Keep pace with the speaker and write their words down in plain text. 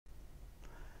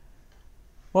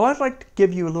Well, I'd like to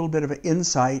give you a little bit of an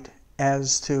insight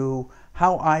as to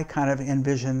how I kind of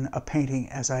envision a painting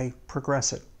as I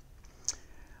progress it.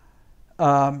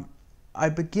 I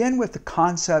begin with the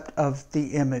concept of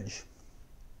the image,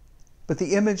 but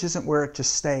the image isn't where it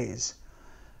just stays.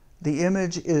 The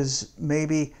image is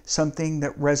maybe something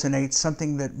that resonates,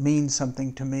 something that means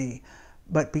something to me.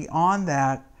 But beyond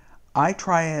that, I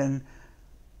try and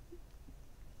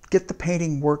get the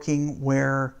painting working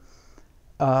where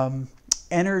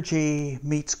energy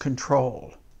meets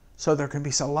control. So there can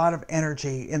be a lot of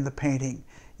energy in the painting,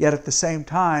 yet at the same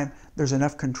time, there's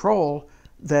enough control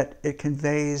that it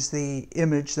conveys the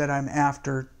image that I'm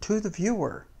after to the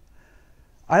viewer.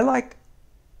 I like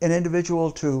an individual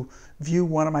to view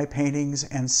one of my paintings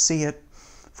and see it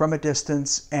from a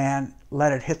distance and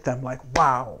let it hit them like,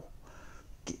 wow.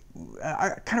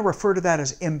 I kind of refer to that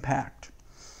as impact.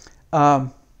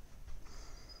 After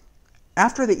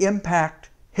the impact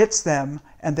hits them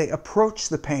and they approach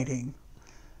the painting,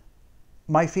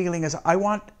 my feeling is I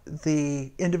want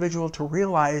the individual to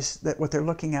realize that what they're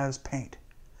looking at is paint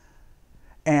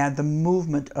and the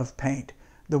movement of paint,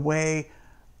 the way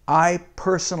I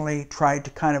personally tried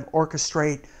to kind of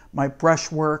orchestrate my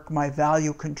brushwork, my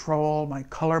value control, my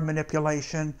color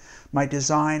manipulation, my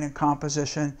design and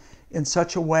composition in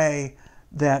such a way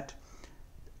that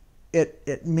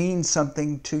it means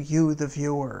something to you, the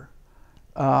viewer.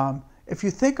 If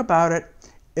you think about it,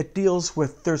 it deals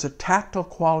with, there's a tactile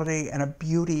quality and a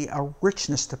beauty, a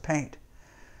richness to paint.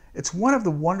 It's one of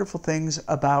the wonderful things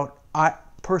about,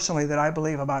 personally, that I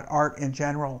believe about art in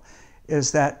general,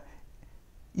 is that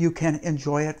you can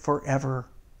enjoy it forever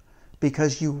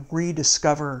because you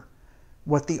rediscover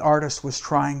what the artist was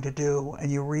trying to do,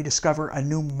 and you rediscover a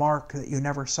new mark that you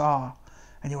never saw.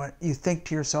 And you think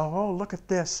to yourself, oh, look at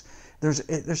this. There's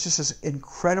just this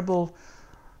incredible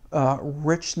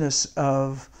richness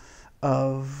of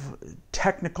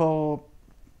technical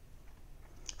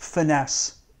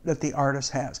finesse that the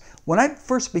artist has. When I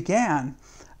first began,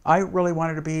 I really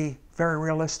wanted to be very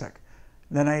realistic.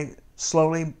 Then I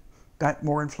slowly got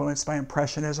more influenced by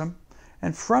Impressionism.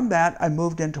 And from that, I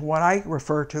moved into what I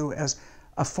refer to as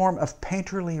a form of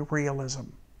painterly realism.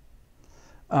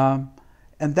 And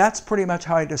that's pretty much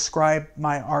how I describe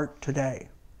my art today.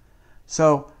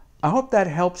 So I hope that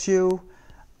helps you.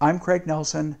 I'm Craig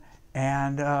Nelson,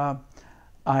 and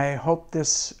I hope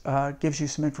this gives you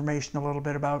some information a little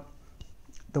bit about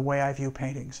the way I view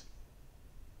paintings.